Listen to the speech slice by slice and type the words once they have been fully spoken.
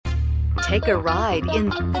Take a ride in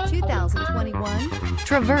the 2021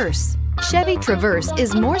 Traverse. Chevy Traverse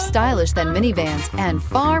is more stylish than minivans and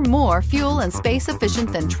far more fuel and space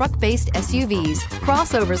efficient than truck-based SUVs.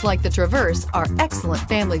 Crossovers like the Traverse are excellent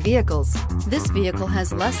family vehicles. This vehicle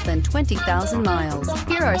has less than 20,000 miles.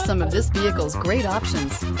 Here are some of this vehicle's great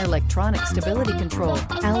options: electronic stability control,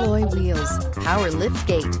 alloy wheels, power lift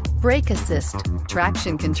gate, brake assist,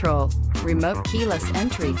 traction control, remote keyless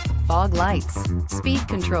entry, fog lights, speed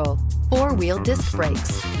control, four-wheel disc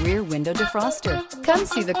brakes, rear window defroster. Come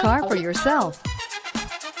see the car for yourself.